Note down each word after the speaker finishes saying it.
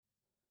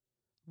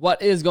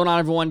What is going on,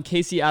 everyone?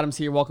 Casey Adams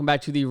here. Welcome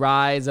back to the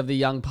Rise of the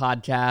Young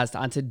podcast.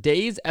 On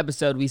today's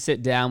episode, we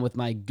sit down with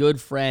my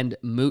good friend,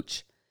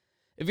 Mooch.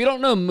 If you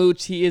don't know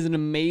Mooch, he is an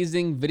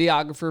amazing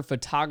videographer,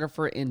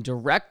 photographer, and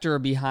director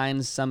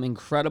behind some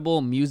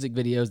incredible music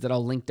videos that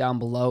I'll link down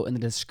below in the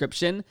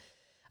description.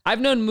 I've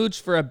known Mooch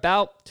for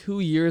about 2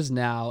 years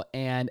now,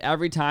 and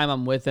every time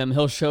I'm with him,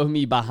 he'll show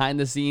me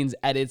behind-the-scenes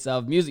edits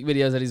of music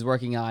videos that he's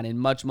working on and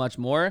much, much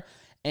more.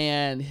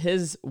 And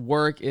his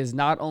work is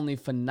not only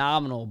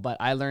phenomenal, but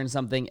I learn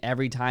something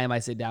every time I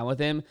sit down with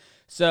him.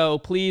 So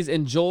please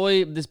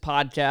enjoy this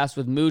podcast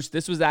with Mooch.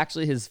 This was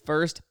actually his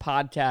first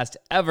podcast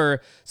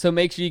ever. So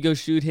make sure you go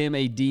shoot him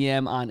a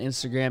DM on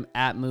Instagram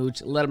at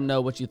Mooch. Let him know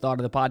what you thought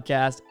of the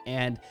podcast.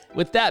 And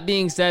with that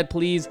being said,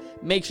 please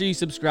make sure you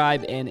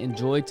subscribe and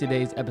enjoy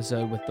today's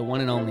episode with the one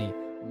and only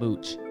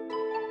Mooch.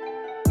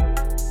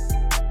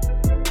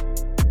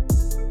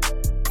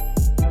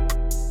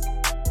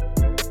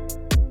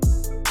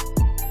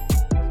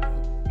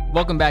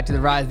 Welcome back to the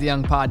Rise of the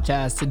Young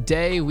podcast.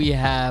 Today we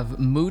have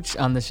Mooch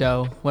on the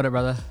show. What up,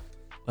 brother?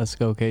 Let's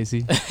go,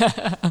 Casey.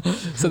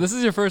 So this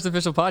is your first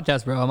official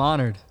podcast, bro. I'm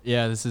honored.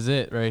 Yeah, this is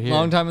it right here.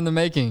 Long time in the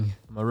making.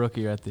 I'm a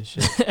rookie at this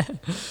shit.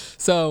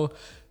 So,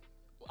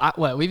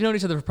 we've known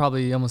each other for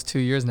probably almost 2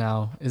 years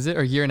now. Is it?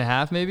 Or a year and a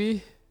half,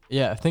 maybe?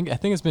 Yeah, I think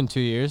it's been 2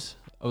 years.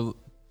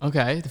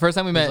 Okay. The first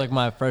time we It met. was like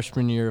my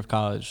freshman year of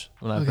college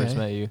when I first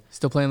met you.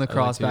 Still playing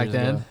lacrosse Like 2 back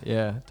years then? ago.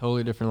 Yeah,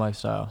 totally different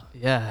lifestyle.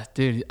 Yeah,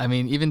 dude. I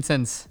mean, even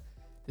since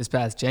this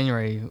past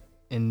January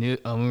when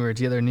we were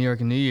together in New York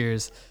and New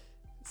Year's,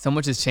 so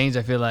much has changed,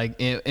 I feel like,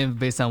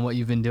 based on what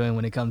you've been doing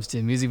when it comes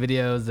to music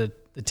videos,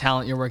 the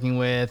talent you're working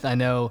with. I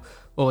know,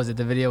 what was it?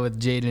 The video with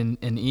Jaden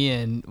and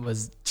Ian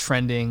was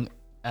trending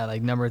at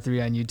like number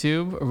 3 on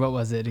YouTube, or what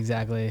was it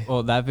exactly?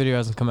 Well, that video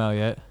hasn't come out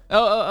yet.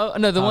 Oh,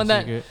 no, the one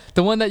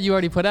that you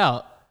already put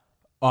out.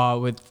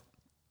 With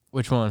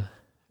which one?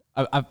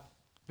 I've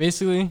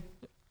basically,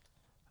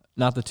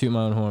 not to toot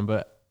my own horn,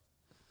 but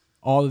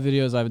all the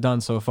videos I've done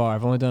so far,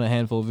 I've only done a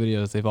handful of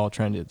videos. They've all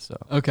trended. So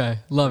okay,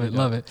 love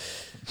it.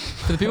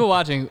 For the people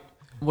watching,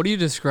 what do you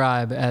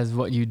describe as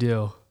what you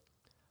do?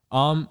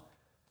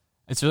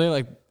 It's really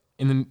like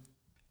I'm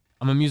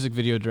a music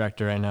video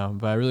director right now,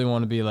 but I really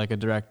want to be like a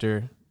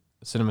director,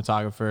 a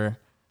cinematographer,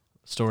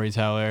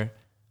 storyteller.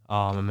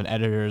 I'm an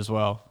editor as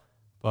well,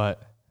 but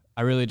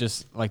I really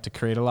just like to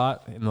create a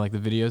lot in like the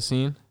video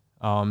scene.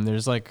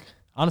 There's like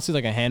honestly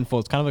like a handful.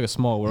 It's kind of like a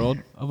small world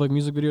of like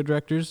music video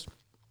directors.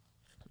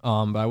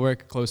 But I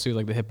work closely with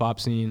like the hip hop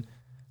scene,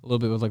 a little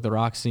bit with like the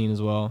rock scene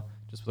as well,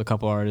 just with a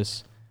couple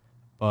artists.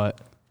 But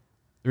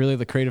really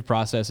the creative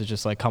process is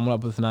just like coming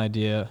up with an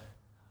idea,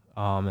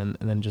 and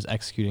then just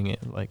executing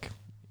it like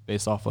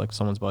based off like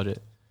someone's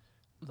budget.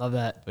 Love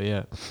that. But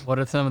yeah. What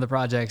are some of the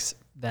projects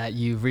that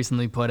you've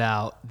recently put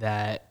out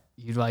that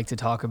you'd like to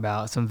talk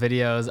about? Some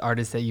videos,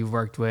 artists that you've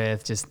worked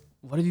with, just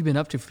what have you been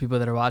up to for people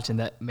that are watching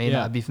that may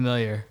not be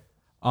familiar?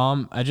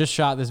 I just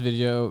shot this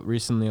video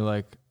recently,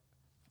 like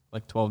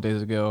 12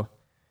 days ago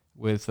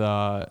with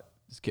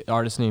this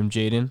artist named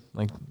Jaden,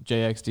 like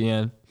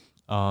JXDN.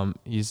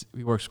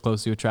 He works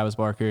closely with Travis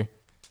Barker. The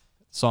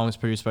song's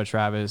produced by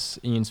Travis.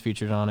 Ian's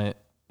featured on it.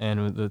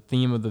 And the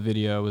theme of the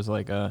video was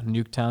like a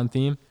Nuketown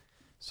theme.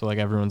 So like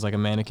everyone's like a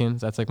mannequin.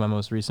 That's like my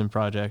most recent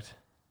project,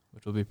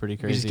 which will be pretty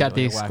crazy. We just got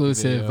the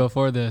exclusive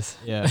before this.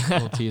 Yeah, a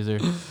little teaser.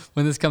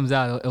 When this comes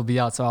out, it'll be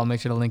out, so I'll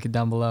make sure to link it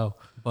down below.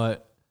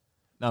 But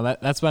no,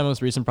 that's my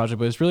most recent project.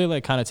 But it's really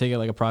like kind of take it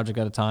like a project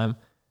at a time.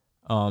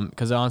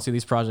 Because honestly,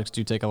 these projects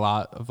do take a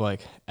lot of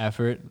like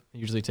effort. They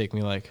usually take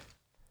me like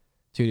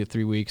 2 to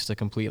 3 weeks to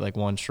complete like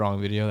one strong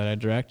video that I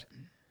direct.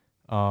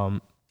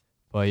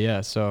 But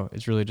yeah, so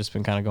it's really just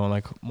been kind of going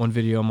like one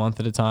video a month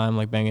at a time,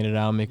 like banging it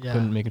out,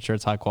 making sure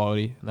it's high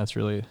quality. And that's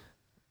really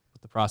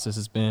what the process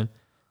has been.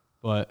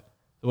 But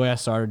the way I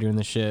started doing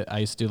this shit, I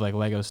used to do like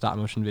Lego stop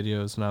motion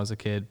videos when I was a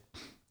kid.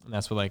 And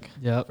that's what like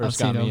first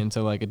got me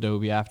into like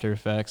Adobe After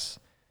Effects,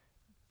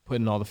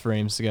 putting all the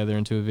frames together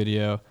into a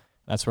video.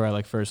 That's where I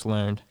like first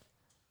learned.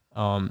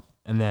 And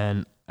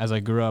then as I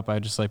grew up, I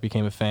just like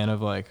became a fan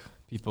of like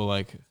people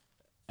like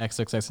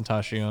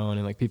XXXTentacion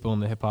and like people in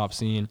the hip hop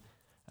scene.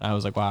 And I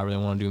was like, wow, I really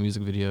want to do a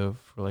music video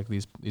for like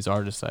these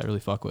artists that I really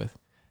fuck with.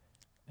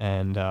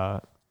 And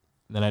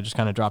then I just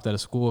kind of dropped out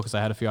of school because I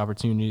had a few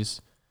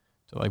opportunities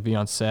to like be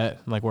on set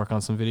and like work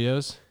on some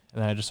videos.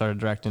 And then I just started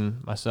directing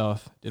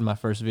myself. Did my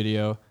first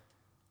video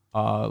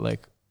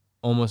like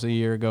almost a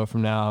year ago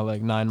from now,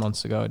 like 9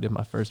 months ago. I did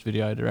my first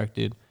video I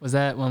directed. Was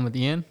that one with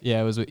Ian? Yeah,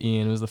 it was with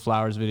Ian. It was the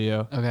Flowers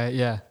video. Okay,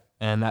 yeah.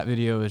 And that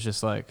video was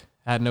just like,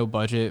 had no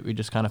budget. We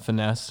just kind of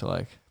finessed,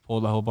 like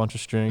pulled a whole bunch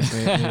of strings,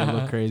 made it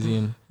look crazy.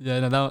 And yeah,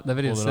 no, that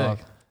video's sick.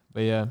 Off.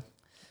 But yeah.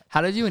 How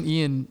did you and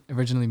Ian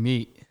originally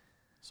meet?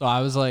 So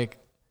I was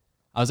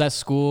at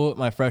school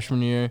my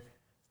freshman year.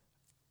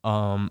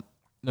 No,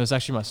 it's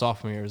actually my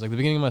sophomore year. It was like the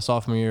beginning of my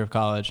sophomore year of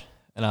college,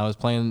 and I was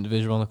playing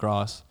Division I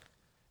lacrosse.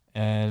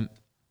 And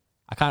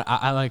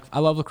I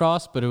love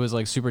lacrosse, but it was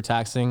like super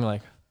taxing.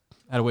 Like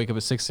I had to wake up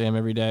at 6 a.m.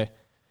 every day,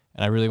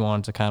 and I really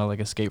wanted to kind of like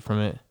escape from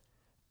it.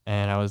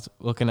 And I was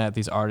looking at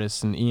these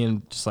artists, and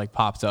Ian just like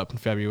popped up in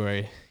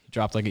February. He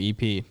dropped like an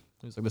EP. It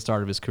was like the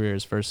start of his career,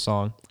 his first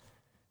song.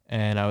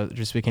 And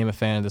just became a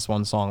fan of this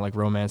one song, like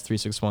Romance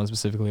 361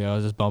 specifically. I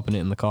was just bumping it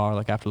in the car,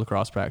 like after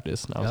lacrosse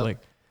practice. And I was like,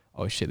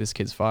 oh shit, this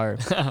kid's fire.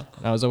 And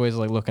I was always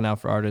like looking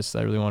out for artists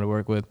I really wanted to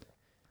work with.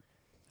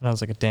 And I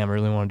was like, damn, I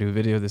really want to do a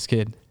video of this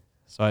kid.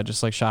 So I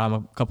just like shot him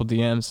a couple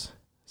DMs,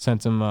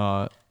 sent him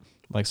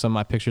like some of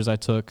my pictures I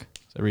took.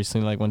 So I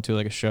recently like went to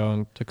like a show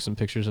and took some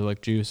pictures of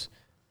like Juice.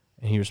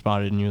 And he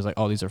responded and he was like,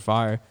 oh, these are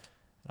fire.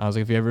 I was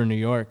like, if you're ever in New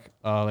York,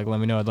 like let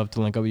me know. I'd love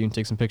to link up with you and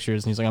take some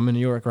pictures. And he's like, I'm in New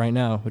York right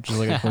now, which is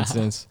like a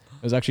coincidence.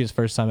 It was actually his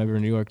first time ever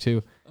in New York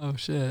too. Oh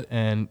shit.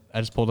 And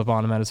I just pulled up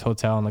on him at his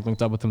hotel and like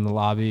linked up with him in the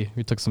lobby.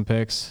 We took some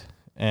pics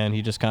and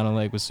he just kind of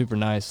like was super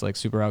nice, like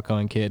super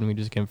outgoing kid, and we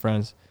just became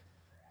friends.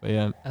 But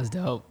yeah. That's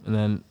dope. And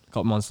then a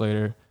couple months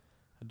later,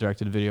 I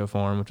directed a video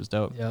for him, which was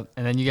dope. Yep.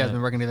 And then you guys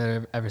been working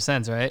together ever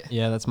since, right?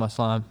 Yeah, that's my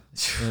slime.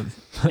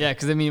 Yeah,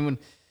 because I mean,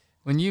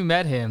 when you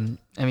met him,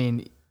 I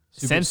mean,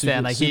 since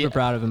then, like super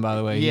proud of him, by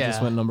the way. Yeah. He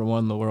just went number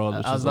 1 in the world,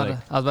 which I was is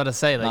about to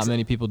say, like, not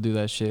many people do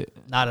that shit.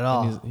 Not at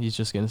all. And he's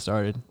just getting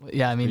started.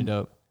 Yeah, I mean, pretty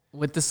dope.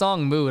 With the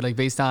song Mood, like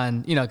based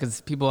on, you know, because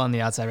people on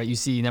the outside, right, you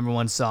see number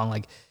 1 song,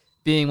 like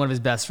being one of his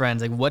best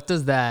friends, like what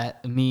does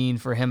that mean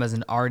for him as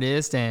an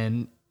artist?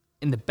 And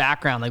in the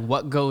background, like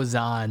what goes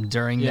on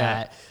during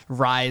that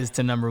rise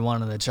to number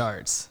 1 on the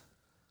charts?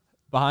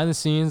 Behind the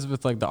scenes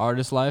with like the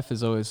artist life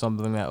is always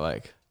something that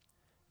like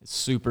it's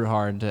super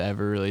hard to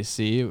ever really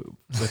see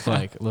with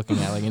like looking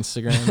at like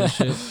Instagram and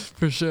shit.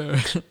 For sure.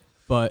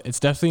 But it's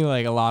definitely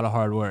like a lot of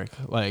hard work.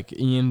 Like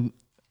Ian,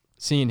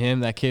 seeing him,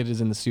 that kid is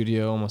in the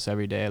studio almost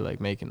every day, like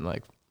making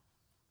like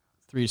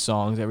 3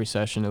 songs every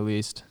session at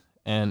least.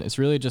 And it's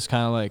really just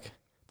kind of like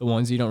the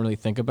ones you don't really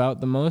think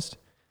about the most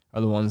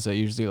are the ones that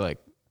usually like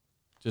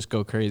just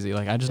go crazy.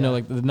 Like I just know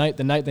like the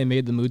night they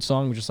made the Mood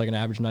song was just like an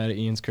average night at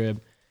Ian's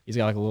crib. He's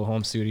got like a little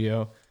home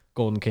studio.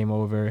 Golden came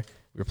over.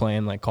 We were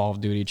playing like Call of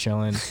Duty,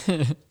 chilling,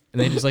 and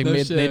they just like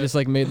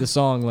made the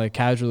song like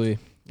casually.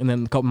 And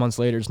then a couple months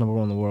later, it's number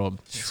 1 in the world.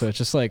 So it's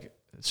just like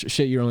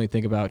shit you only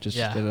think about. Just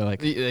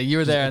like you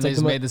were there and they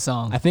just made the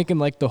song. I think in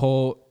like the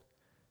whole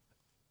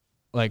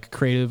like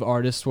creative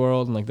artist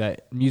world and like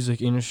that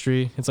music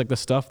industry, it's like the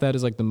stuff that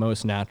is like the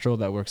most natural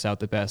that works out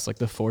the best. Like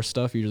the forced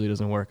stuff usually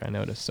doesn't work, I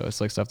noticed. So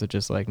it's like stuff that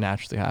just like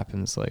naturally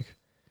happens. Like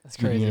that's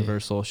crazy.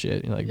 Universal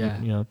shit. Like you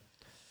know.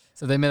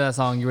 So they made that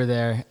song. You were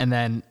there, and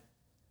then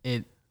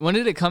when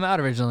did it come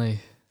out originally?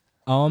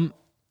 I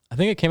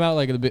think it came out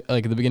like at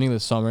the beginning of the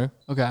summer.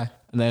 Okay.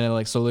 And then it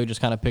like slowly just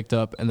kind of picked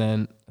up, and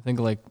then I think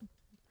like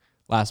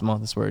last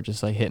month is where it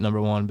just like hit number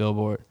 1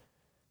 Billboard,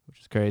 which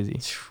is crazy.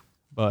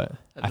 But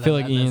I feel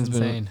like Ian's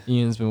been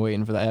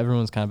waiting for that.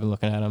 Everyone's kind of been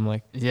looking at him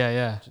like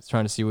just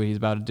trying to see what he's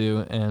about to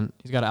do, and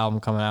he's got an album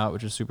coming out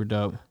which is super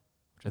dope,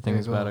 which I think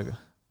is about to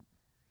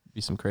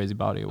be some crazy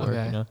body of work.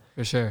 You know,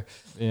 for sure.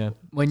 Yeah.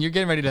 When you're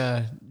getting ready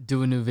to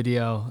do a new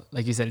video,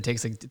 like you said, it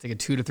takes like a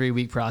 2 to 3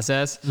 week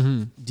process.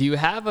 Mm-hmm. Do you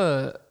have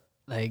a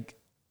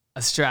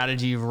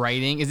strategy of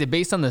writing? Is it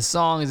based on the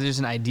song? Is it just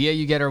an idea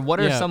you get, or what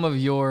are some of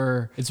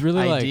your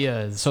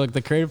ideas? So like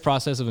the creative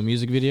process of a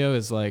music video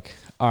is like,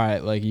 all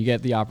right, like you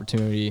get the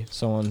opportunity,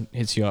 someone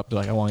hits you up, they're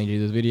like, I want you to do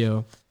this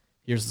video,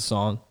 here's the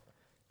song.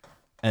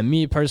 And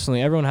me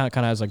personally, everyone kind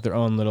of has like their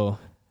own little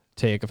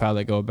take of how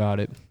they go about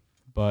it,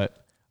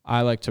 but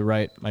I like to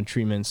write my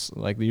treatments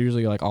like they're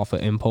usually like off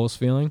of impulse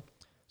feeling.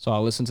 So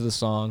I'll listen to the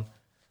song,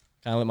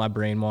 kind of let my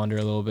brain wander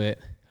a little bit.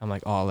 I'm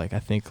like, oh, like I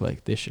think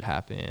like this should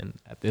happen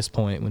at this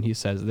point when he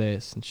says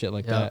this and shit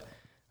like that.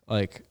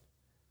 Like,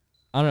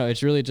 I don't know.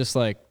 It's really just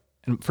like,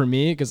 and for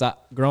me, because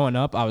growing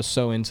up, I was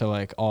so into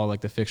like all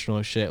like the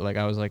fictional shit. Like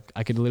I was like,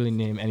 I could literally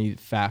name any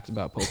fact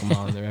about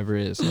Pokemon there ever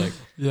is. Like,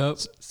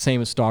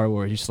 same as Star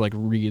Wars. You just like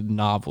read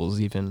novels,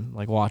 even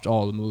like watch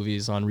all the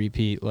movies on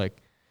repeat, like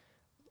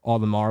all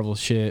the Marvel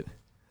shit,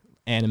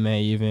 anime,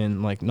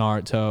 even like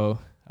Naruto.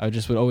 I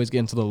just would always get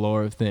into the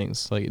lore of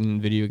things, like in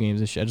video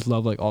games and shit. I just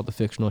love like all the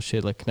fictional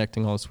shit, like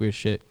connecting all this weird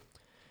shit.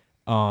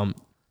 And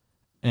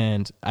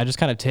I just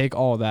kind of take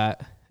all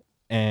that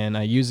and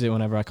I use it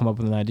whenever I come up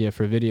with an idea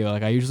for a video.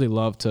 Like I usually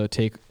love to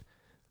take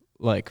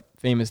like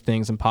famous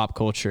things in pop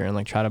culture and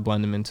like try to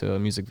blend them into a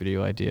music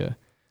video idea.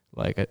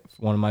 Like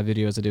one of my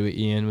videos I did with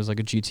Ian was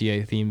like a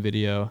GTA theme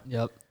video.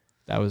 Yep.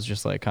 That was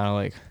just like kind of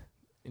like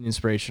an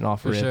inspiration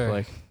off of it. Sure.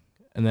 Like,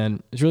 and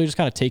then it's really just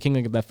kind of taking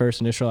like that first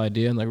initial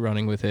idea and like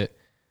running with it.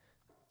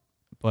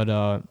 But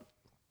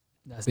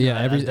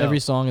every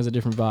song is a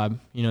different vibe.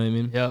 You know what I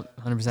mean?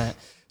 Yep, 100%.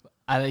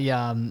 I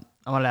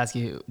wanted to ask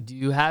you, do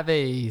you have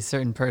a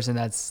certain person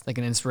that's like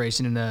an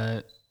inspiration in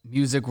the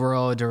music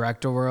world,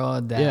 director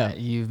world that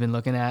you've been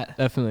looking at?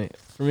 Definitely.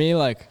 For me,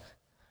 like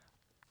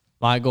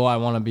my goal, I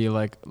want to be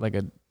like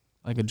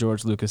a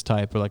George Lucas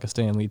type or like a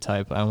Stan Lee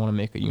type. I want to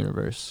make a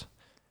universe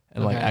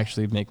and like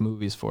actually make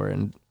movies for it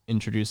and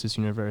introduce this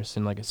universe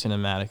in like a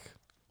cinematic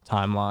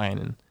timeline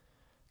and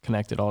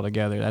connect it all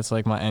together. That's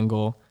like my end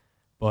goal.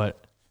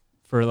 But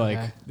for like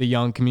the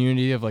young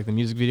community of like the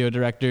music video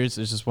directors,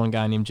 there's just one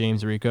guy named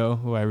James Rico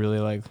who I really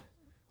like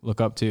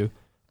look up to,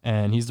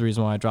 and he's the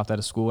reason why I dropped out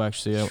of school.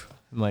 Actually, I,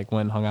 like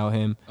went and hung out with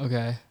him.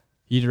 Okay.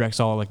 He directs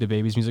all like the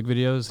Babies music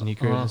videos, and he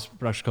created this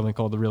production company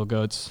called The Real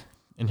Goats.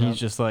 And he's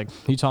just like,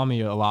 he taught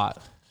me a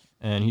lot,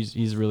 and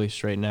he's really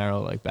straight and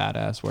narrow, like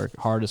badass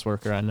hardest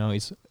worker I know.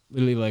 He's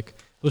literally like,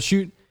 he'll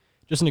shoot,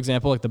 just an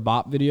example, like the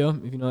Bop video,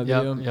 if you know that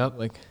video. Yep.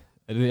 Like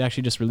they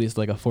actually just released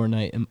like a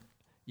Fortnite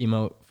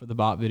emote for the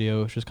Bop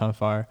video, which is kind of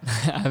fire.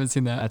 I haven't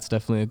seen that. That's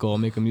definitely a goal.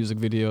 Make a music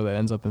video that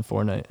ends up in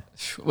Fortnite.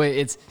 Wait,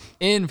 it's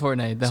in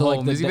Fortnite, the So, whole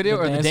like, music video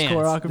or the dance?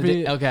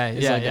 choreography? Okay,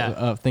 It's like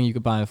a thing you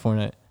could buy in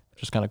Fortnite,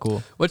 which is kind of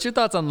cool. What's your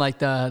thoughts on like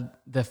the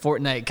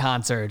Fortnite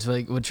concerts,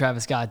 like what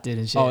Travis Scott did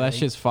and shit? Oh, that like,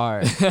 shit's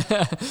fire. do you think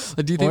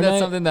Fortnite? that's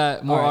something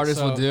that more Alright,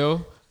 artists will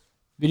do?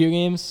 Video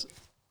games,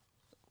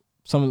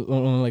 one of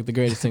like the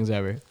greatest things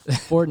ever.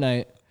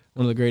 Fortnite,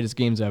 one of the greatest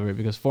games ever,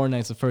 because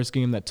Fortnite's the first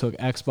game that took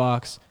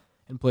Xbox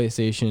and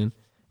PlayStation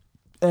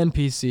and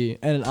PC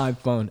and an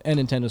iPhone and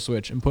Nintendo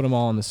Switch and put them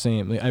all on the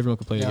same. Like, everyone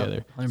could play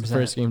together. 100%. It's the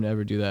first game to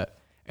ever do that.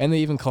 And they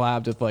even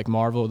collabed with like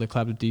Marvel. They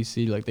collabed with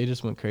DC. Like they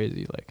just went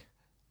crazy. Like,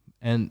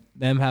 and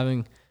them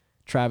having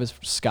Travis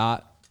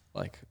Scott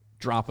like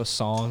drop a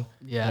song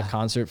in a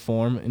concert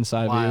form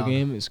inside a video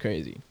game is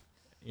crazy.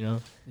 You know?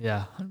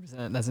 Yeah,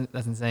 100%.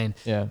 That's insane.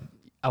 Yeah.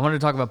 I wanted to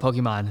talk about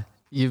Pokemon.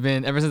 You've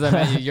been, ever since I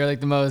met you, you're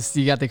like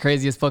you got the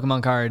craziest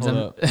Pokemon cards. Hold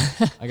up.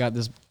 I got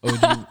this OG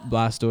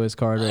Blastoise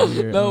card right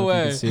here. I don't know if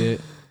you can see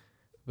it.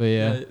 But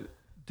yeah.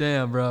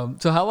 Damn, bro.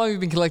 So how long have you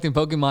been collecting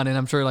Pokemon? And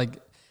I'm sure like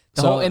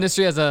the So- whole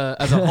industry as a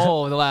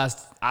whole, the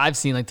last, I've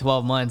seen like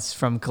 12 months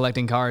from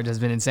collecting cards has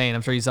been insane.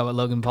 I'm sure you saw what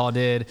Logan Paul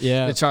did.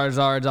 Yeah. The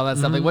Charizards, all that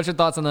stuff. Like, what's your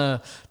thoughts on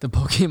the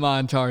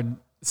Pokemon card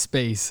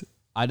space?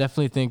 I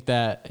definitely think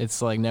that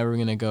it's like never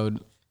gonna go,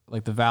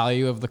 like the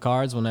value of the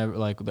cards will never,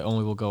 like the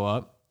only will go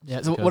up.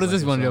 Yeah. So Because, what does like,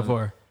 this one go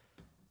for?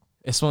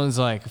 This one's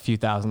like a few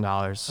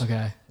 $1,000s.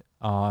 Okay.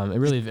 It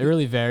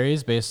really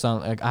varies based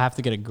on, like I have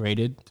to get it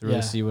graded to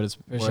really see what it's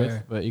worth.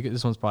 sure. But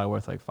this one's probably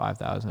worth like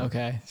 5,000.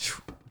 Okay.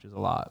 Which is a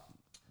lot.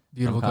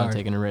 Beautiful I'm kind card. of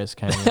taking a risk.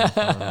 Kind of,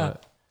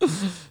 but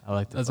I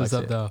like to That's flex what's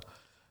up it. though.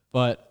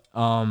 But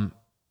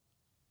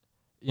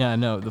yeah,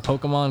 no, the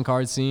Pokemon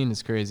card scene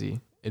is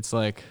crazy. It's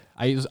like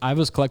I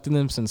was collecting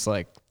them since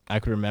like I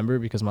could remember,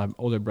 because my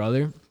older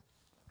brother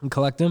would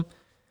collect them,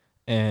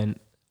 and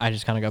I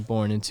just kind of got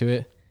born into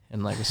it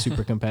and like was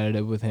super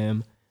competitive with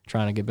him,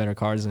 trying to get better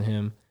cards than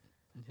him.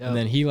 Yep. And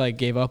then he like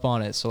gave up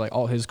on it, so like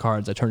all his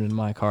cards I turned into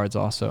my cards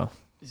also.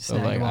 So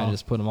Snag like 'em I all.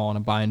 just put them all in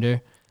a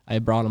binder. I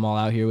brought them all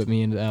out here with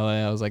me into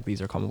LA. I was like,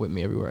 these are coming with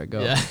me everywhere I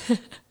go. Yeah.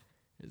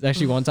 It's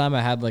actually one time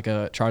I had like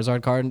a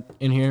Charizard card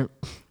in here,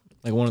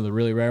 like one of the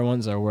really rare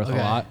ones that are worth a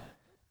lot,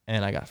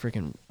 and I got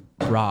freaking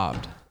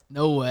robbed.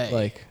 No way.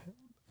 Like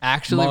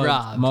actually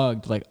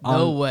mugged, like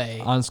No way.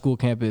 on school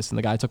campus, and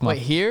the guy took my. Wait,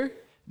 here?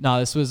 No,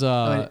 this was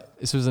wait.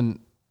 this was in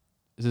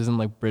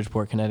like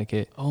Bridgeport,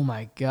 Connecticut, Oh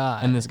my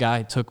god. and this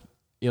guy took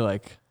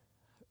like.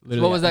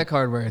 Literally, What was that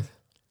card worth?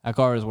 That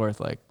card was worth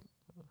like,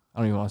 I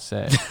don't even want to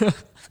say it.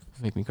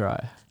 Make me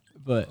cry.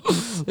 But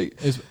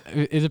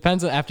it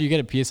depends on, after you get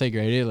a PSA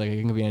graded, like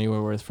it can be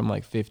anywhere worth from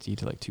like 50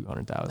 to like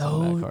 200,000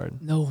 on that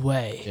card. No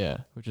way. Yeah,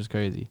 which is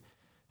crazy.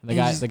 And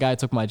And the guy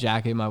took my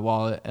jacket, my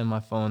wallet, and my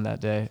phone that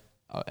day,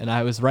 and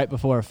I was right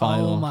before a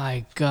final. Oh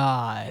my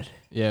god.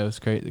 Yeah, it was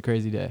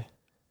crazy day.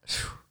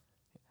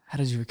 How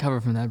did you recover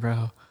from that,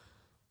 bro?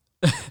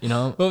 You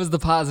know, What was the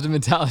positive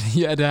mentality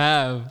you had to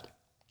have?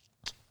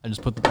 I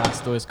just put the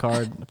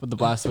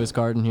Blastoise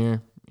card in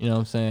here. You know what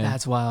I'm saying?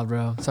 That's wild,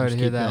 bro. Sorry Just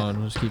to hear keep that. going.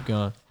 We'll just keep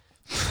going.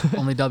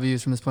 Only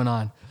W's from this point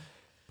on.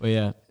 But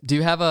yeah, Do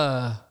you have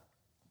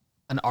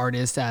an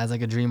artist as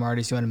like a dream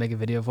artist you want to make a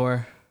video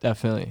for?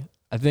 definitely.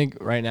 I think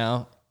right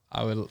now,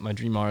 my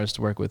dream artist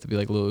to work with would be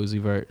like Lil Uzi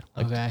Vert.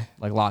 Like, Okay.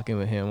 like lock in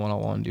with him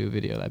one-on-one, do a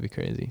video. That'd be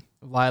crazy.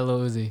 Why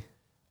Lil Uzi?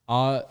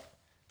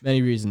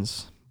 Many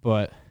reasons,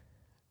 but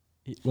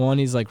one,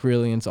 he's like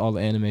really into all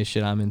the anime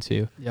shit I'm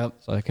into, Yep.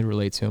 so I can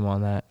relate to him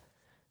on that.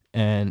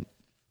 And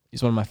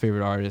he's one of my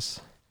favorite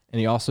artists. And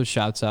he also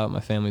shouts out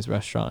my family's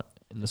restaurant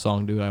in the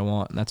song "Do What I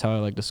Want," and that's how I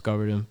like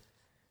discovered him.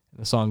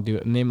 The song "Do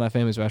It." The name of my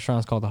family's restaurant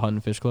is called the Hut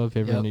and Fish Club. If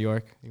you're ever in New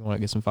York, you want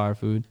to get some fire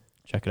food,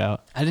 check it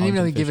out. I didn't even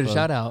know he Huntington gave it a Fish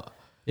shout Club. out.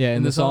 Yeah,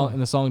 in the song. in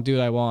the song "Do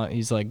What I Want,"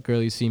 he's like,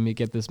 "Girl, you see me,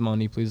 get this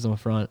money, please don't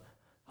front.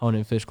 Hut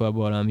and Fish Club,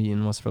 what I'm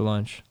eating, what's for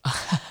lunch."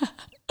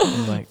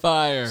 And like,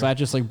 Fire. so that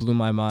just like blew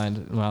my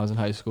mind when I was in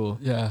high school.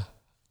 Yeah.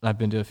 And I've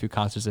been to a few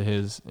concerts of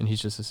his, and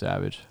he's just a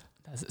savage.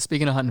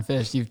 Speaking of hunting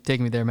fish, you've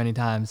taken me there many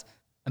times.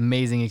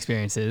 Amazing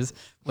experiences.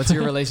 What's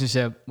your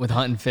relationship with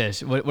hunting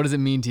fish? What does it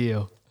mean to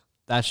you?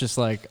 That's just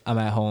like I'm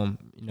at home.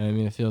 You know what I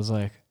mean? It feels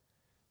like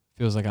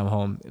I'm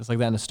home. It's like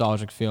that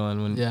nostalgic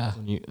feeling when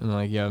you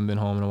haven't been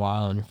home in a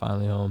while and you're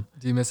finally home.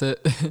 Do you miss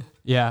it?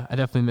 Yeah, I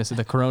definitely miss it.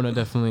 The Corona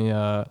definitely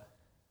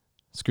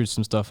screwed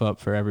some stuff up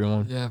for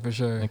everyone. Yeah, for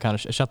sure. It kind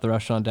of shut the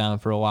restaurant down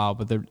for a while,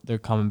 but they're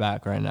coming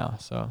back right now.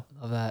 So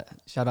Love that.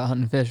 Shout out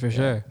hunting fish for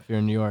sure. if you're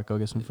in New York, go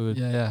get some food.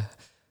 Yeah.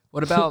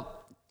 What about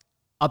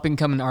up and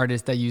coming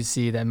artists that you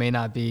see that may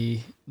not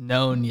be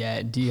known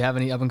yet? Do you have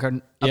any up and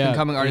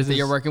coming artists that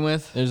you're working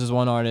with? There's this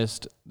one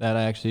artist that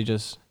I actually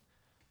just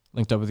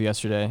linked up with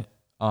yesterday.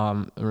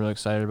 I'm really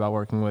excited about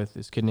working with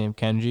this kid named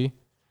Kenji.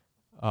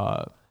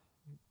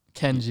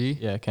 Kenji.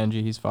 Yeah,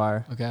 Kenji, he's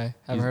fire. Okay,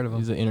 haven't heard of him.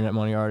 He's an Internet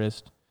Money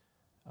artist.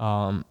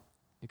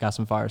 He got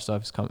some fire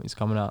stuff. He's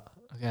coming out.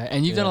 Okay,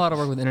 and you've done a lot of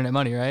work with Internet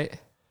Money, right?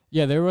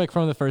 Yeah, they were like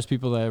from the first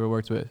people that I ever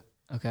worked with.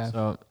 Okay.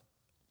 So,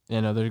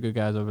 they're good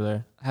guys over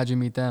there. How'd you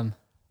meet them?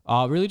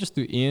 Really just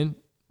through Ian,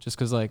 just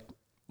because like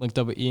linked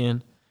up with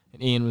Ian,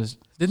 and Ian was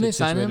Didn't they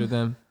sign situated him? with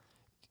them.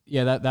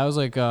 Yeah, that was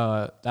like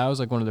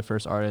one of the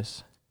first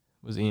artists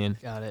was Ian.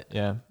 Got it.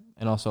 Yeah,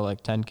 and also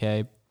like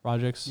 10K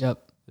Projects.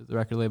 Yep. The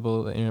record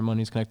label that Internet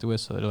Money's connected with,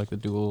 so they're like the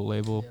dual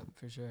label. Yep,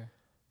 for sure.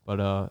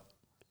 But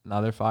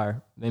now they're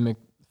fire. They make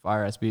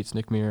fire ass beats.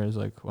 Nick Muir is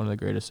like one of the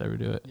greatest to ever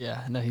do it.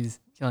 Yeah, no, he's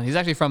killing. He's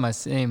actually from my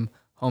same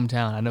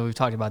hometown. I know we've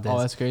talked about this. Oh,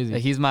 that's crazy.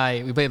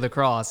 Like we played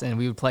lacrosse and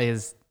we would play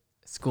his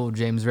school,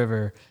 James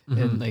River,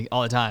 and like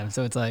all the time.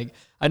 So it's like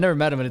I never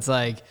met him, but it's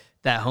like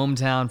that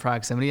hometown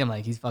proximity. I'm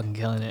like, he's fucking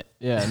killing it.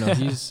 Yeah, no,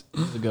 he's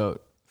the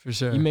goat. For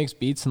sure. He makes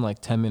beats in like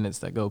 10 minutes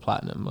that go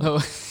platinum. Like,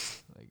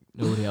 like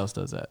nobody else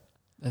does that.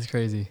 That's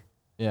crazy.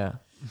 Yeah.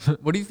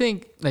 What do you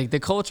think, like the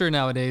culture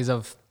nowadays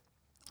of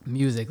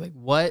music, like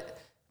what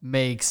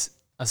makes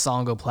a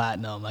song go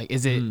platinum? Like,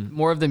 is it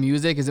more of the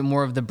music? Is it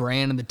more of the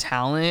brand and the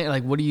talent?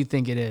 Like, what do you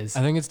think it is?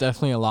 I think it's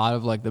definitely a lot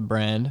of like the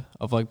brand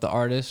of like the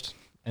artist,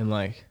 and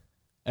like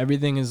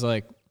everything is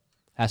like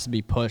has to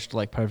be pushed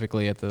like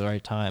perfectly at the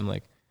right time.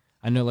 Like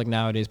I know like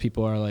nowadays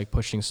people are like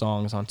pushing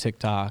songs on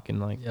TikTok and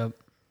like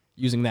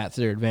using that to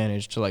their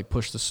advantage to like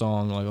push the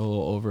song like a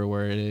little over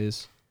where it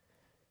is.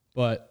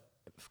 But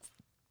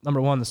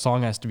number one, the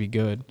song has to be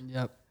good.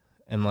 Yep.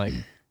 And like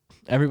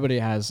everybody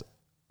has,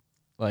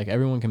 like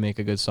everyone can make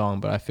a good song,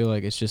 but I feel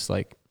like it's just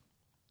like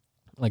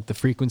the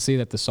frequency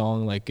that the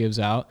song like gives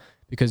out,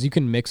 because you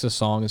can mix a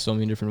song in so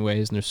many different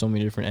ways, and there's so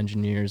many different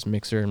engineers,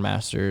 mixer and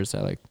masters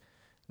that like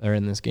are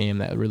in this game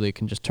that really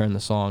can just turn the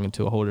song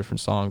into a whole different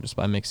song just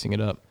by mixing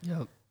it up.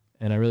 Yep.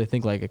 And I really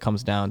think like it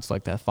comes down to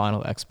like that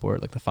final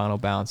export, like the final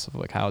bounce of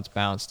like how it's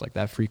bounced, like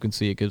that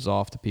frequency it gives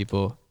off to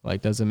people.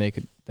 Like, does it make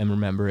them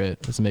remember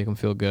it? Does it make them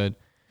feel good?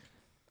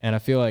 And I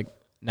feel like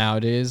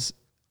nowadays,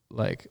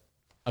 like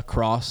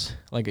across,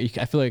 like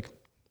I feel like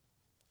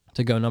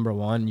to go number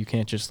one, you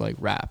can't just like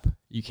rap.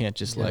 You can't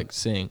just like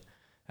sing.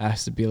 It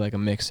has to be like a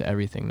mix of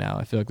everything now.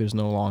 I feel like there's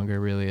no longer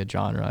really a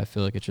genre. I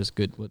feel like it's just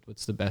good.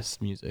 What's the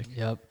best music?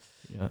 Yep.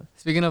 Yeah.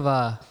 Speaking of,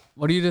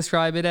 what do you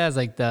describe it as?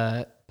 Like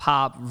the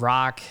pop,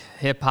 rock,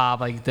 hip hop,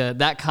 like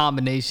that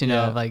combination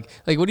of like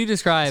what do you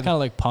describe? It's kind of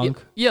like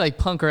punk. Yeah, like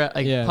punk rap,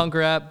 punk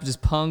rap,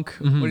 just punk.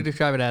 What do you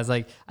describe it as?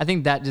 Like, I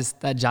think that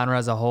genre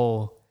as a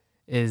whole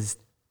is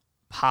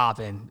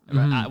popping.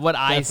 What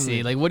I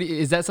see, like,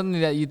 is that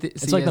something that you see?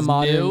 It's like as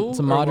it's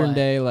a modern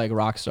day like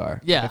rock star.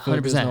 Yeah, like, I feel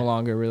like 100%. there's no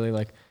longer really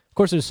like. Of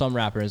course, there's some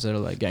rappers that are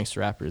like gangster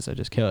rappers that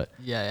just kill it.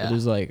 Yeah. But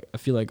there's like, I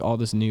feel like all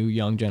this new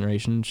young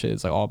generation shit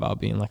is like all about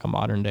being like a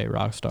modern day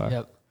rock star.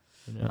 Yep.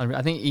 You know?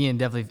 I think Ian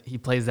definitely he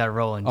plays that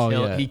role and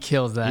he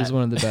kills that. He's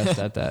one of the best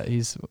at that.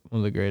 He's one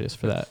of the greatest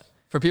for that.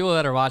 For people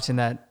that are watching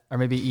that, or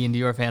maybe Ian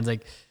Dior fans,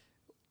 like,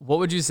 what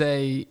would you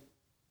say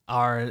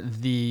are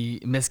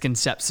the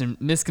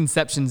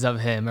misconceptions of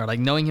him, or like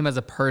knowing him as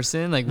a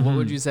person? Like, what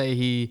would you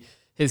say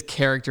his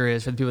character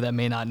is for the people that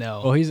may not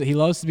know? Well, he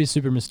loves to be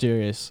super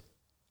mysterious,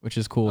 which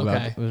is cool which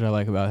I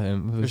like about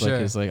him. It's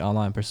like his like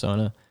online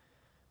persona.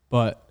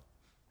 But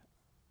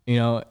you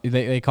know,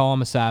 they call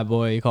him a sad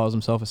boy. He calls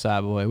himself a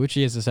sad boy, which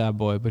he is a sad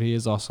boy, but he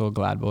is also a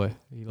glad boy.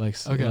 He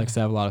likes to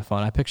have a lot of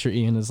fun. I picture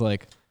Ian as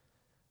like,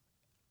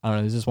 I don't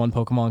know, there's this one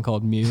Pokemon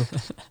called Mew.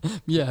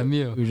 Yeah,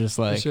 Mew. Who just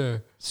like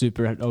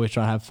super always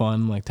trying to have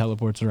fun, like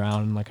teleports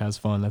around and like has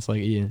fun. That's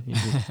like Ian.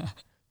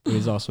 But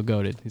he's also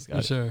goated. He's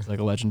got He's like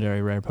a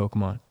legendary rare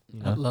Pokemon.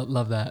 You know?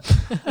 Love that.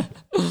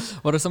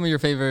 What are some of your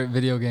favorite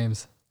video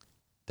games?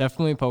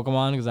 Definitely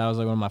Pokemon, because that was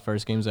like one of my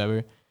first games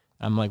ever.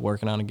 I'm like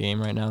working on a game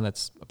right now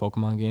that's a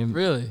Pokemon game.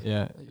 Really?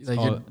 Yeah.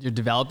 Like you're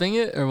developing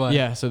it or what?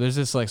 Yeah. So there's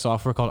this like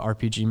software called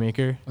RPG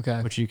Maker,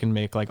 which you can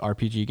make like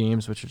RPG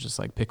games, which are just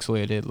like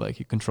pixelated. Like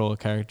you control a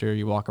character,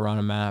 you walk around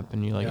a map,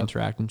 and you like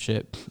interact and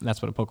shit. And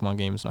that's what a Pokemon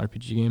game is, an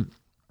RPG game.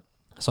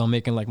 So I'm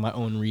making like my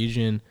own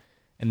region,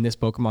 and this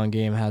Pokemon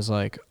game has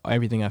like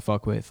everything I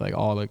fuck with, like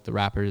all like the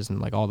rappers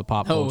and like all the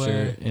pop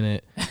culture in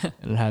it,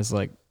 and it has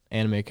like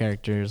anime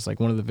characters. Like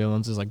one of the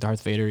villains is like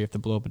Darth Vader. You have to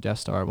blow up a Death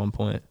Star at one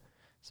point.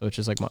 So it's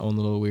just like my own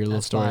little weird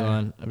little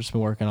storyline. I've just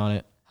been working on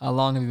it. How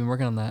long have you been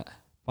working on that?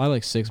 Probably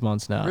like 6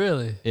 months now.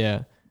 Really?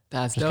 Yeah.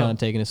 That's just kind of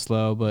taking it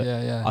slow, but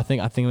I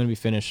think I'm gonna be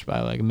finished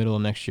by like middle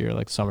of next year,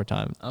 like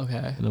summertime. Okay.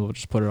 And then we'll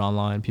just put it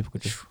online. People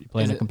could just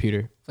play on a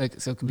computer.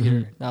 Like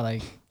computer, not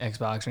like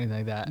Xbox or anything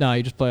like that. No,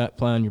 you just play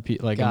on your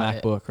like a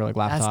MacBook or like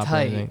laptop. That's tight.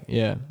 Or anything.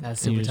 Yeah.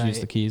 That's super you just tight. use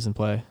the keys and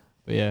play.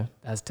 But yeah.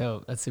 That's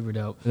dope. That's super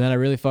dope. And then I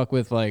really fuck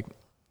with like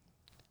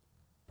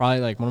probably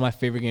like one of my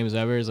favorite games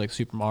ever is like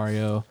Super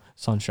Mario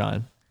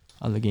Sunshine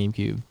on the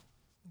GameCube.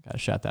 Gotta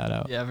shout that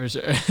out. Yeah, for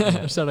sure.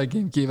 Shout out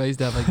GameCube. I used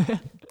to have like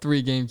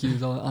 3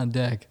 GameCubes on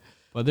deck.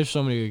 But there's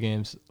so many good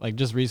games. Like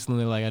just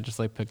recently, like I just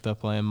like picked up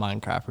playing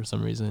Minecraft for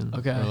some reason.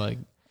 Okay. Or like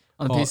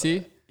on the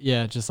PC?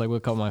 Yeah, just like with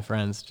a couple of my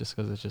friends, just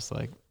because it's just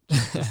like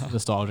just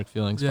nostalgic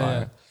feelings. Yeah.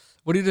 Fire.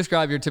 What do you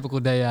describe your typical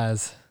day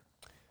as?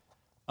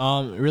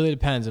 It really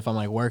depends if I'm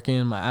like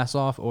working my ass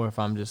off or if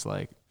I'm just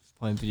like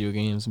playing video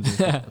games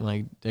and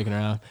like digging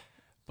around.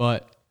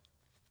 But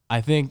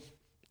I think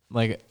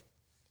like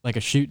a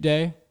shoot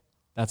day,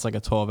 that's like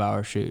a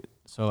 12-hour shoot.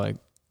 So like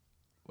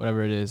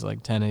whatever it is,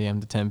 like 10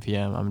 a.m. to 10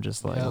 p.m., I'm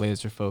just like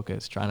laser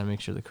focused, trying to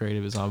make sure the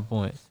creative is on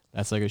point.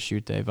 That's like a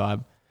shoot day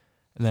vibe.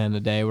 And then the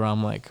day where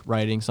I'm like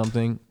writing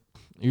something,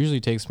 it usually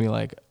takes me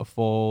like a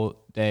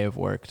full day of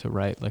work to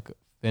write, like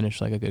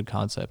finish like a good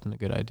concept and a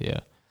good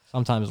idea.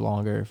 Sometimes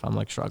longer if I'm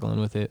like struggling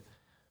with it.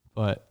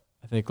 But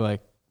I think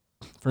like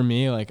for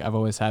me, like I've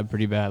always had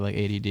pretty bad like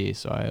ADD.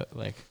 So I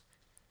like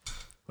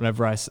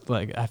whenever I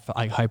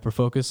hyper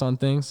focus on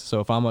things.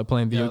 So if I'm like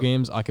playing video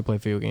games, I could play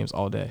video games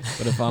all day.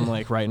 But if I'm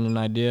like writing an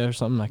idea or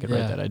something, I could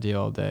write that idea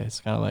all day. It's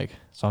kind of like,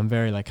 so I'm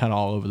very like kind of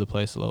all over the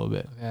place a little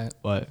bit. Okay.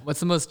 But what's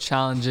the most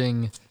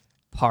challenging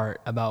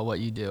part about what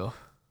you do?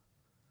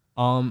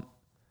 I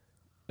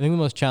think the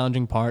most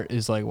challenging part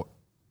is like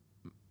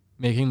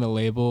making the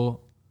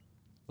label,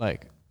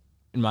 like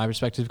in my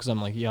perspective, because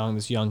I'm like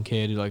this young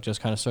kid who like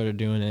just kind of started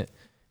doing it.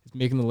 It's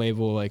making the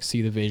label like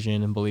see the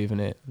vision and believe in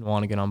it and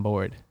want to get on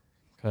board.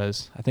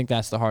 Because I think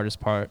that's the hardest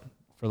part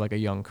for like a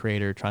young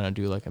creator trying to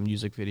do like a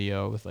music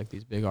video with like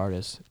these big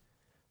artists.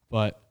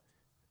 But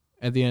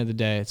at the end of the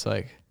day, it's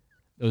like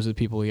those are the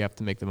people you have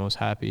to make the most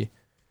happy.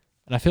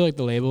 And I feel like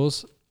the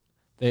labels,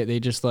 they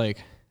just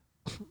like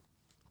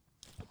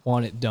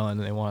want it done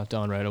and they want it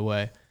done right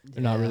away.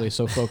 They're not really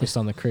so focused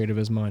on the creative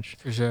as much.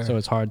 For sure. So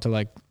it's hard to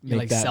like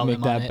make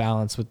that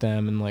balance with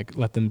them and like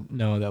let them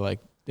know that like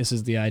this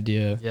is the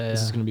idea.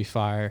 This is gonna be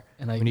fire.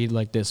 And like, we need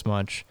like this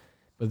much.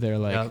 But they're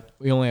like,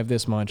 we only have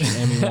this much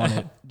and we want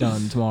it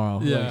done tomorrow.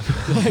 Yeah.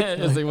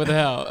 It's like, what the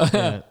hell?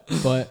 Yeah.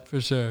 But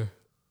for sure.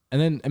 And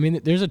then I mean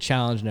there's a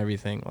challenge in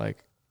everything.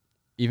 Like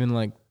even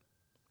like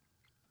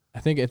I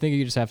think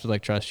you just have to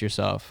like trust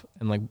yourself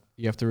and like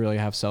you have to really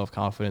have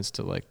self-confidence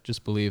to like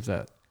just believe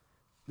that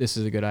this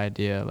is a good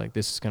idea, like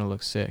this is gonna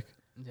look sick.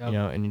 You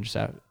know, and you just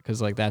have,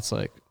 because like that's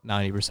like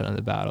 90% of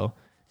the battle,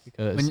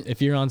 because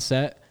if you're on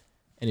set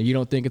and if you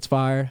don't think it's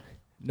fire,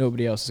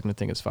 nobody else is gonna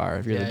think it's fire.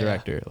 If you're the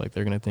director, like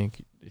they're gonna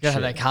think you gotta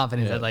have that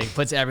confidence that like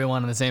puts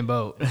everyone on the same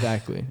boat.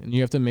 Exactly. And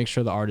you have to make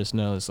sure the artist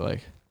knows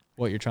like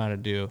what you're trying to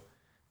do.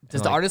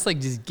 Does the artist like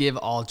just give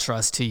all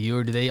trust to you,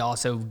 or do they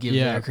also give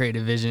their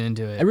creative vision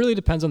into it? It really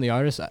depends on the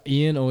artist.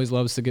 Ian always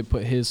loves to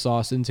put his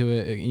sauce into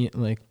it,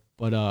 like,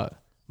 but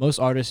most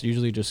artists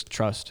usually just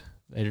trust.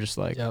 They just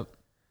like,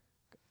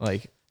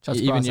 like trust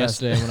even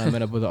yesterday when I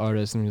met up with an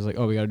artist and he was like,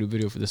 "Oh, we gotta do a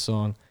video for this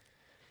song."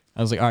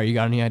 I was like, "All right, you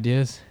got any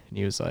ideas?" And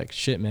he was like,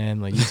 "Shit, man,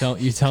 like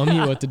you tell me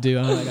what to do.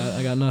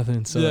 I got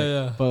nothing."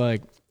 So but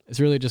like it's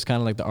really just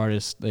kind of like the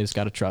artist. They just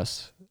gotta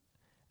trust.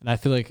 And I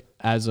feel like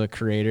as a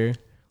creator,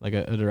 like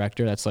a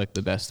director, that's like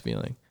the best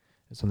feeling.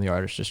 It's when the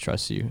artist just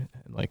trusts you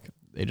and like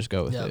they just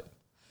go with it.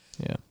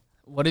 Yeah.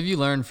 What have you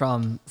learned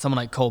from someone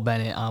like Cole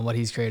Bennett on what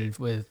he's created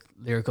with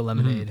Lyrical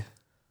Lemonade? Mm-hmm.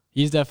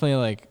 He's definitely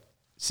like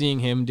seeing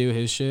him do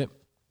his shit,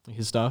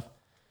 his stuff,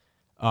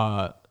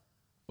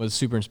 was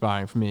super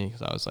inspiring for me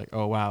because I was like,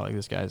 oh wow, like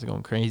this guy's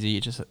going crazy.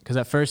 Just because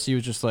at first he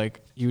was just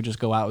like he would just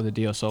go out with a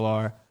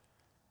DSLR,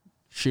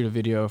 shoot a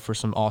video for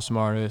some awesome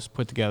artist,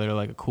 put together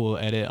like a cool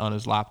edit on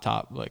his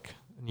laptop, like.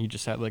 And he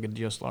just had like a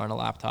DSLR and a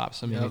laptop.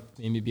 So it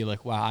made me be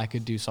like, wow, I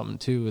could do something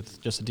too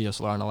with just a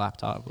DSLR and a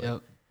laptop. Like,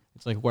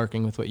 it's like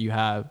working with what you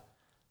have.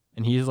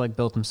 And he's like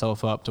built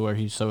himself up to where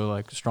he's so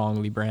like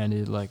strongly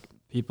branded. Like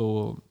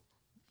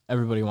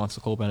everybody wants a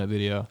Cole Bennett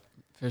video.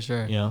 For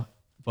sure. You know,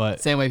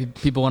 but same way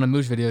people want a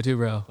Mooch video too,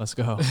 bro. Let's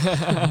go.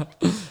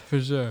 For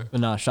sure.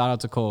 But no, shout out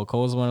to Cole.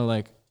 Cole's one of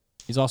like,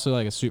 he's also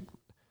like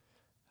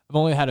I've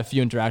only had a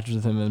few interactions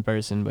with him in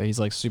person, but he's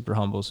like super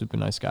humble, super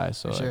nice guy.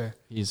 So like,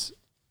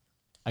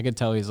 I could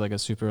tell he's like a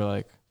super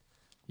like,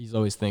 he's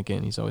always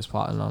thinking, he's always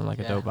plotting on like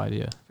a dope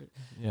idea.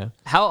 Yeah.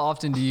 How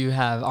often do you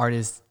have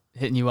artists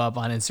hitting you up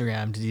on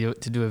Instagram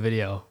to do a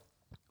video?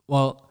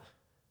 Well,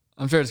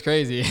 I'm sure it's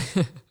crazy.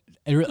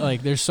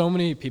 Like there's so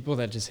many people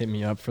that just hit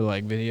me up for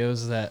like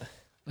videos that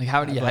like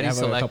how do you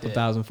select a couple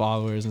thousand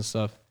followers and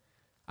stuff.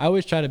 I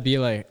always try to be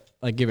like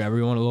give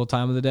everyone a little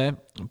time of the day,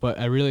 but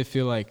I really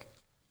feel like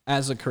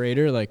as a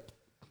creator, like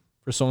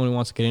for someone who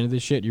wants to get into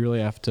this shit, you really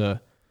have to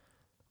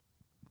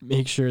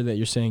make sure that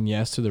you're saying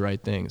yes to the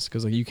right things,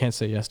 because like you can't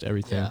say yes to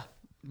everything. Yeah.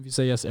 If you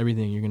say yes to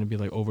everything, you're gonna be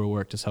like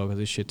overworked as hell, because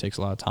this shit takes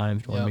a lot of time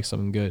if you want to make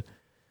something good.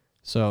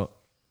 So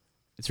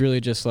it's really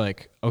just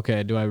like,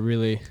 okay, do I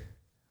really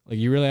like,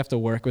 you really have to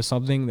work with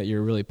something that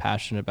you're really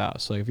passionate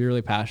about. So like, if you're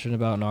really passionate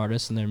about an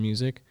artist and their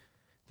music,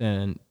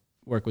 then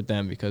work with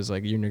them, because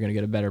like you're gonna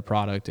get a better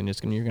product and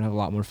you're gonna have a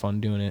lot more fun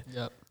doing it.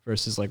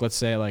 Versus like, let's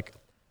say like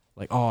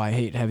oh, I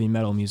hate heavy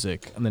metal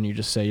music, and then you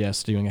just say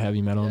yes to doing a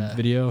heavy metal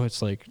video.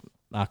 It's like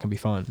not gonna be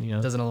fun, you know.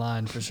 It doesn't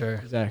align for sure.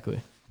 Exactly.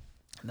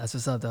 That's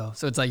what's up though.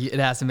 So it's like it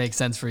has to make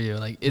sense for you.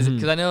 Like, is it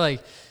because I know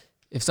like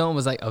if someone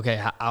was like, okay,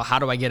 how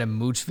do I get a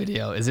Mooch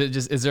video?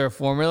 Is there a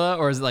formula,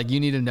 or is it like you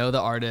need to know the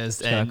artist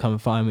Just gotta and come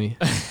find me.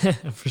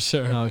 for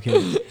sure? No, I'm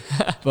kidding.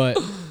 But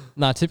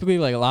not typically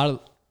like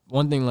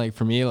one thing like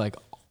for me, like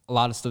a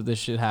lot of stuff, this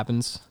shit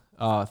happens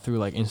through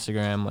like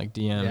Instagram, like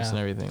DMs and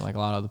everything. Like a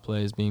lot of the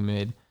plays being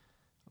made,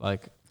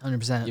 like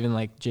 100%. even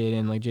like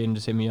Jaden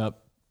just hit me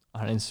up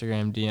on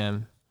Instagram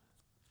DM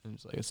and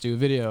was like, let's do a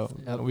video.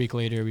 Yep. A week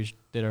later, we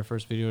did our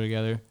first video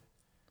together.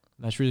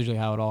 And that's usually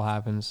how it all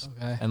happens.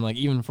 Okay. And like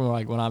even for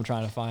like when I'm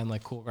trying to find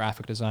like cool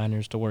graphic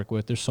designers to work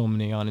with, there's so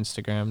many on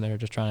Instagram that are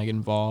just trying to get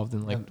involved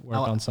and like work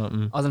on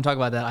something. I was gonna talk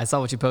about that. I saw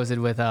what you posted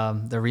with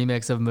the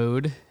remix of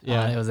Mood.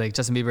 Yeah. It was like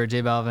Justin Bieber,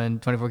 J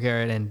Balvin, 24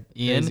 Karat, and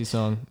Ian. Crazy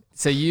song.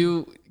 So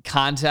you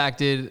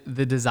contacted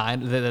the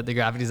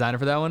graphic designer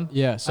for that one?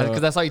 Yeah. So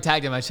because I saw you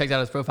tagged him. I checked out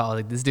his profile. I was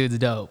like, this dude's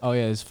dope. oh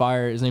yeah, his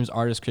fire. His name's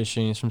Artist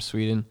Christian. He's from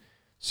Sweden.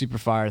 Super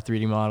fire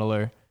 3D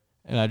modeler.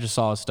 And I just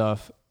saw his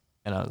stuff,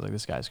 and I was like,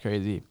 this guy's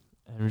crazy.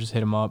 And we just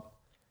hit him up,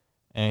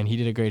 and he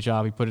did a great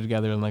job. He put it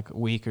together in like a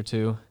week or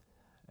two,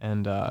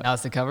 and Now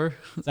it's the cover.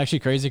 it's actually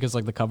crazy because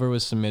like the cover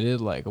was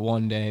submitted like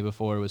one day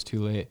before it was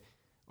too late,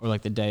 or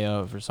like the day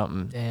of or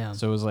something. Damn.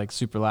 So it was like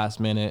super last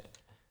minute.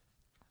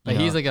 But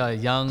you he's know. like a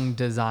young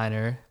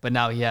designer, but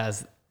now he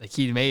has like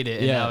he made it,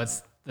 and Yeah. now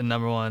it's the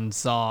 #1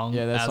 song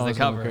Yeah, that as the song's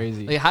going cover.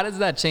 crazy. Like, how does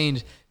that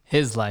change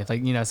his life?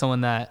 Like,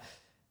 someone that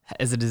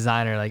is a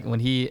designer, like when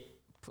he,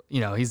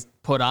 he's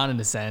put on in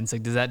a sense.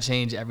 Like, does that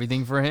change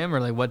everything for him, or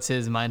like what's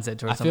his mindset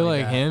towards? I something feel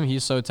like that? him.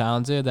 He's so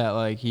talented that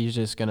like he's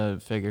just gonna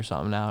figure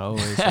something out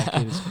always.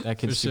 That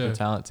kid's For super sure.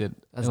 talented.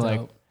 That's and like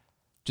dope.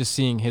 just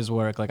seeing his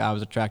work, like I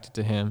was attracted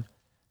to him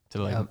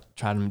to like Yep.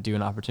 try to do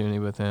an opportunity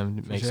with him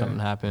to make sure. something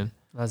happen.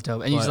 That's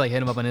dope. And you just But like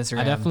hit him up on Instagram.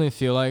 I definitely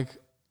feel like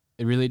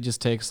it really just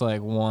takes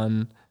like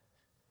one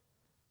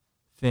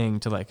thing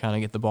to like kind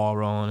of get the ball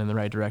rolling in the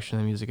right direction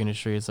in the music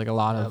industry. It's like a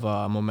lot of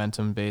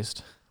momentum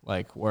based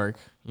like work,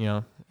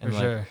 and for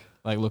like, sure.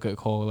 like look at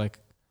Cole, like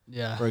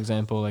Yeah. for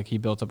example, like he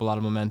built up a lot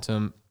of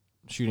momentum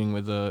shooting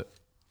with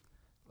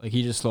like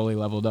he just slowly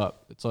leveled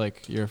up. It's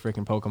like you're a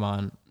freaking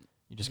Pokemon.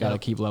 You just got to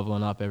Yep. keep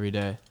leveling up every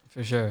day.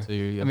 For sure. So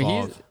you I mean,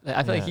 evolve.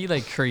 I feel like Yeah. he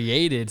like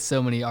created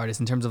so many artists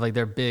in terms of like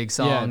their big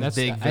songs,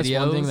 big videos. That's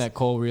one thing that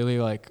Cole really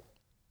like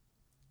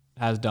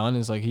has done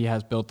is like he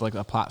has built like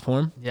a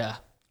platform. Yeah.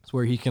 It's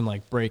where he can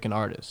like break an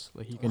artist.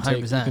 Like he can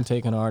 100%.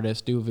 take an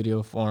artist, do a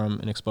video for him,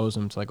 and expose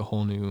him to like a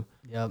whole new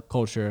Yep.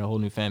 culture, a whole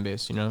new fan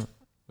base.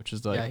 Which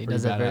is like Yeah, he pretty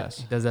does that.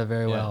 badass. He does that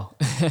very Yeah. well.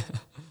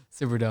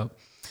 Super dope.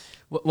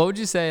 What would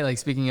you say, like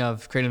speaking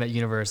of creating that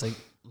universe, like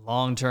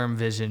long-term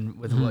vision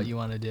with Mm-hmm. what you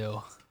want to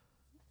do?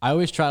 I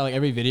always try like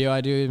every video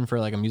I do, even for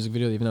like a music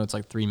video, even though it's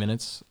like 3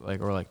 minutes, like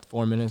or like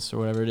 4 minutes or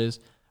whatever it is.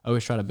 I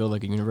always try to build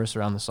like a universe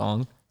around the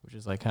song, which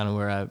is like kind of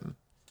where I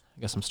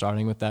guess I'm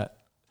starting with that.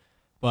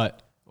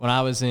 But when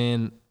I was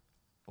in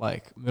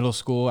like middle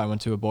school, I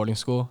went to a boarding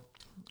school,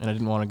 and I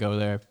didn't want to go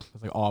there. It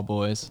was like all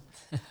boys,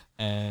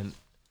 and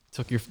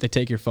they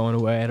take your phone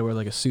away. I had to wear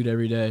like a suit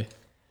every day,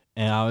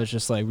 and I was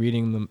just like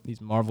reading these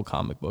Marvel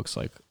comic books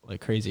like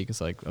crazy because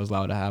like I was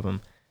allowed to have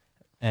them,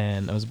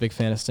 and I was a big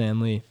fan of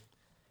Stan Lee.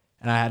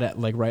 And I had to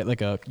like write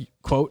like a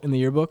quote in the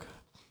yearbook.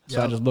 So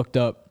I Yep. just looked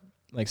up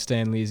like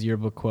Stan Lee's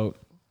yearbook quote.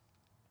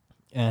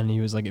 And he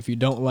was like, if you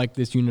don't like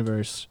this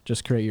universe,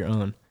 just create your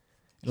own.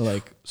 It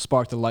like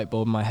sparked a light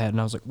bulb in my head. And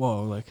I was like,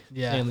 whoa, like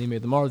Yeah. Stan Lee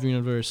made the Marvel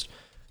universe.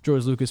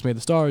 George Lucas made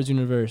the Star Wars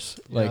universe.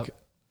 Like Yep.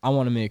 I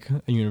want to make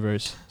a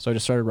universe. So I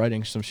just started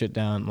writing some shit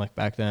down like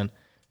back then.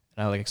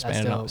 And I like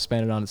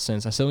expanded on it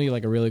since. I still need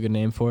like a really good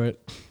name for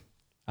it.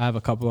 I have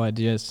a couple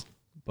ideas,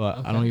 but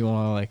I don't Okay. even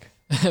want to like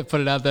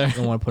Put it out there. I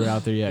don't want to put it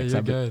out there yet Yeah,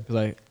 you're because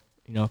like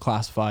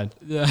classified.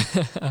 Yeah.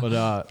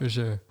 But For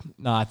sure.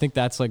 no, I think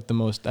that's like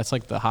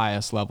the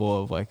highest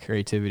level of like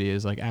creativity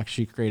is like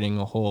actually creating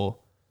a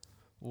whole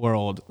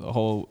world, a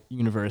whole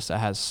universe that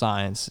has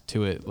science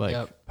to it, like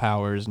Yep.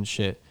 powers and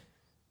shit.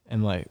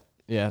 And like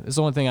it's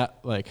the one thing I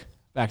like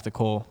back to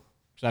Cole,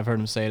 which I've heard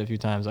him say it a few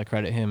times. I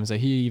credit him is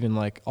that he even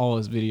like all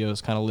his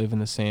videos kind of live in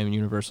the same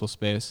universal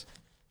space,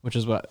 which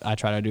is what I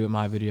try to do with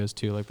my videos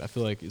too. Like I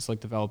feel like it's like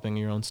developing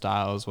your own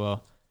style as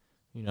well,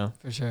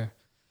 For sure.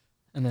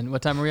 And then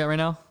what time are we at right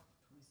now?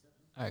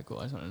 All right, cool.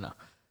 I just want to know.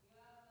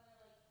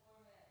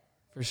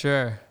 For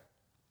sure.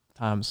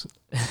 Times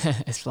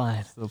It's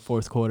flying. the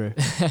fourth quarter.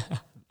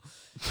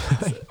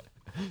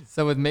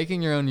 So with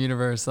making your own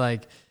universe,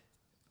 like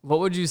what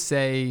would you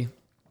say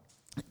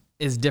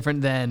is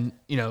different than,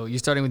 you're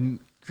starting with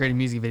creating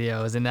music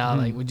videos and now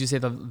like, would you say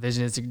the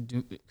vision is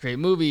to create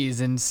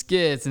movies and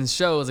skits and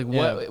shows?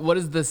 Like what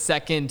is the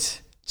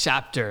second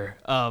chapter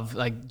of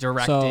like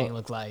directing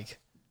look like?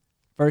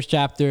 First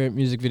chapter,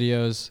 music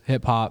videos,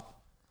 hip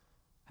hop,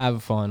 having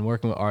fun,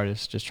 working with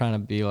artists, just trying to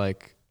be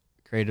like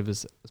creative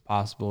as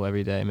possible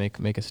every day,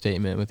 make a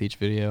statement with each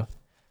video.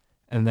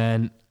 And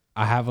then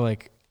I have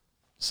like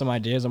some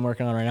ideas I'm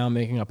working on right now. I'm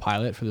making a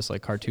pilot for this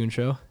like cartoon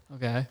show.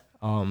 Okay.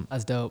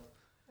 That's dope.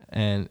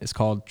 And it's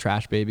called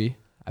Trash Baby.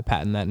 I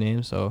patented that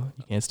name, so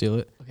you can't steal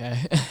it. Okay.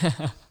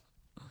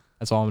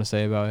 That's all I'm gonna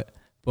say about it.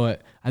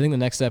 But I think the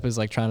next step is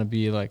like trying to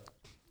be like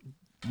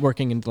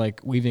working and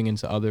like weaving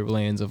into other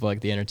lanes of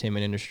like the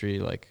entertainment industry,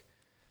 like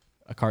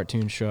a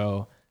cartoon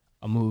show,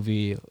 a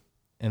movie,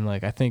 and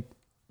like I think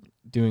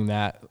doing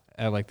that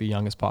at like the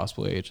youngest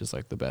possible age is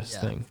like the best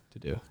thing to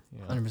do.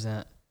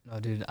 100%. No,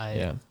 dude,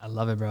 I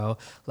love it, bro.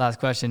 Last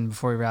question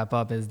before we wrap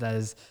up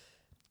is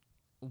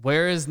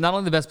where is not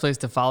only the best place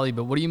to follow you,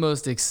 but what are you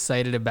most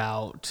excited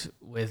about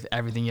with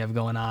everything you have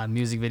going on?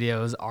 Music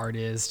videos,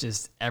 artists,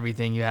 just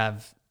everything you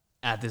have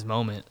at this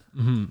moment.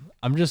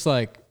 I'm just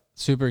like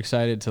super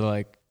excited to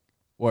like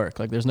work.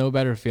 Like there's no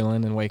better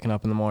feeling than waking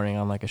up in the morning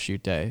on like a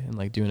shoot day and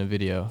like doing a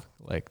video.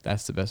 Like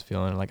that's the best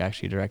feeling, like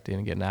actually directing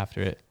and getting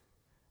after it.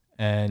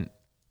 And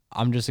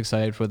I'm just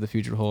excited for what the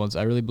future holds.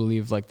 I really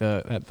believe like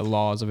that the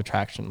laws of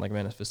attraction, like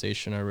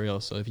manifestation, are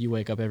real. So if you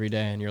wake up every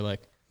day and you're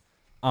like,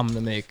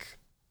 even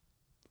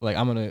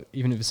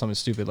if it's something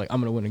stupid, like I'm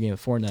gonna win a game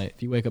of Fortnite.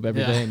 If you wake up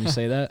every day and you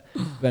say that,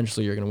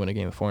 eventually you're gonna win a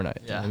game of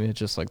Fortnite. Yeah. I mean, it's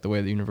just like the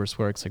way the universe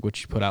works. Like what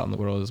you put out in the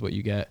world is what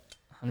you get.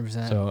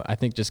 100%. So I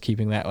think just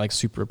keeping that like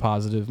super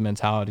positive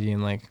mentality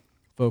and like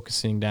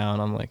focusing down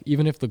on like,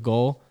 even if the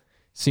goal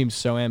seems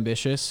so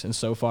ambitious and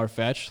so far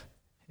fetched,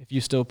 if you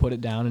still put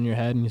it down in your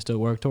head and you still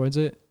work towards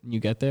it and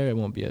you get there,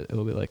 it'll be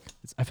like,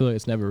 I feel like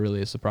it's never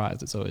really a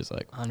surprise. It's always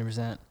like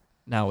 100%.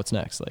 Now what's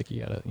next? Like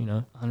you gotta,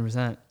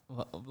 100%.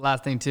 Well,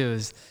 last thing too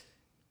is,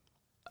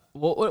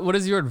 what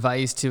is your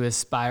advice to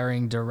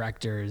aspiring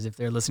directors? If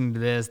they're listening to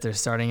this, they're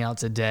starting out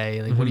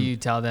today, like what do you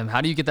tell them? How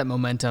do you get that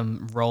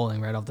momentum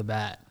rolling right off the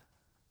bat?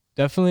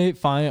 Definitely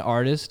find an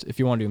artist. If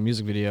you want to do a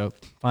music video,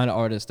 find an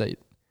artist that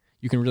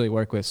you can really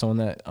work with, someone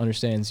that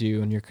understands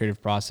you and your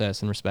creative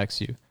process and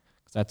respects you.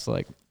 'Cause that's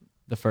like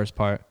the first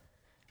part.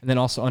 And then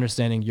also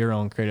understanding your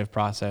own creative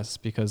process,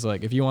 because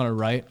like if you want to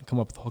write, come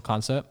up with the whole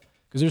concept,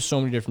 because there's so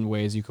many different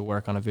ways you could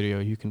work on a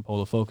video. You can pull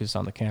the focus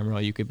on the camera.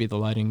 You could be the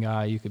lighting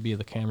guy. You could be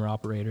the camera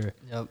operator.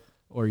 Yep.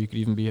 Or you could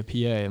even be a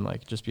PA and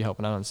like just be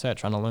helping out on set,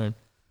 trying to learn.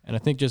 And I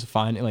think just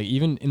finding, like,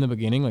 even in the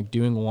beginning, like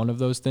doing one of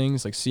those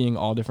things, like seeing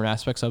all different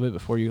aspects of it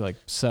before you like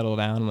settle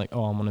down and like,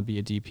 oh, I want to be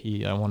a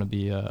DP. I want to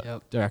be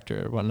a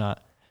director or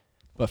whatnot.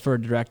 But for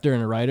a director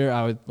and a writer,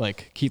 I would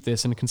like keep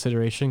this in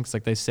consideration, because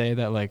like they say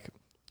that like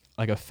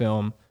a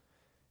film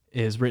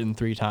is written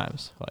 3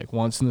 times, like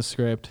once in the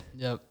script,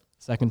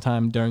 second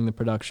time during the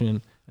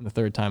production, and the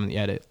third time in the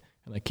edit.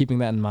 And like keeping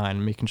that in mind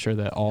and making sure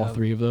that all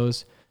 3 of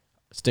those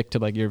stick to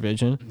like your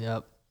vision.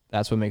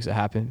 That's what makes it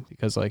happen.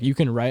 Because like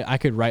I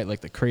could write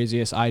like the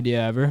craziest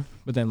idea ever,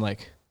 but then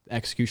like the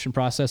execution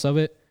process of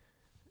it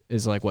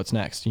is like what's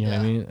next, you know what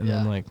I mean? And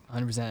then like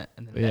 100%.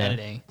 And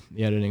then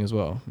the editing as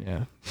well.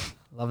 Yeah.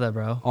 Love that,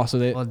 bro. Also,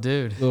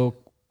 dude, little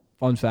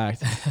fun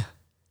fact: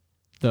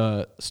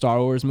 the Star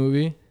Wars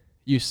movie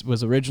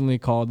was originally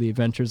called The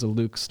Adventures of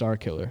Luke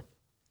Starkiller,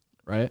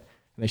 right?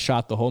 And they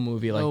shot the whole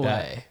movie like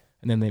that,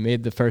 and then they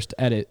made the first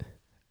edit,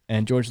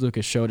 and George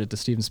Lucas showed it to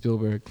Steven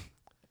Spielberg,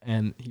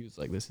 and he was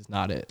like, "This is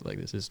not it. Like,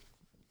 this is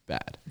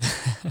bad."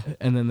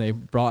 And then they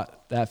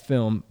brought that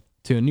film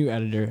to a new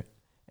editor,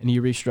 and he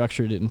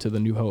restructured it into The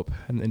New Hope.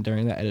 And then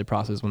during that edit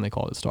process, when they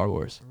called it Star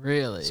Wars.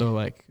 Really? So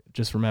like,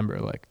 just remember,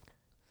 like,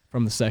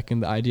 from the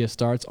second the idea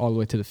starts all the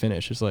way to the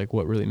finish is like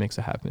what really makes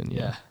it happen.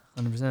 Yeah,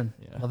 100%.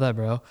 Yeah. Love that,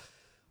 bro.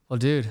 Well,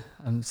 dude,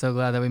 I'm so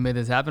glad that we made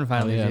this happen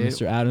finally. Yeah, dude.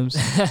 Mr. Adams.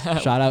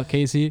 Shout out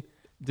Casey.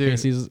 Dude.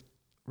 Casey's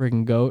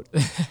freaking GOAT,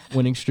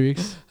 winning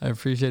streaks. I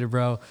appreciate it,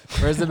 bro.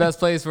 Where's the best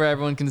place where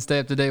everyone can stay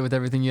up to date with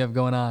everything you have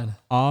going on?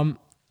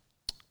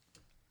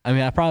 I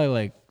mean, I probably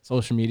like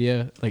social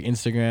media, like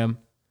Instagram.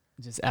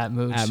 Just at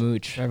Mooch. At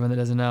Mooch. For everyone that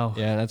doesn't know.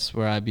 Yeah, that's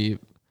where I'd be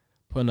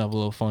putting up a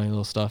little funny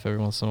little stuff every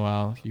once in a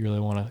while if you really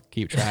want to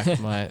keep track of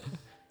my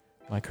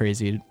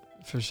crazy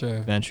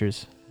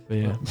adventures. But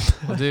yeah.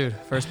 Well, dude,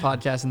 first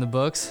podcast in the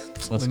books.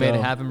 Let's we made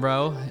it happen,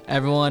 bro.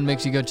 Everyone, make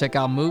sure you go check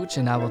out Mooch,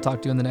 and I will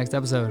talk to you in the next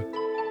episode.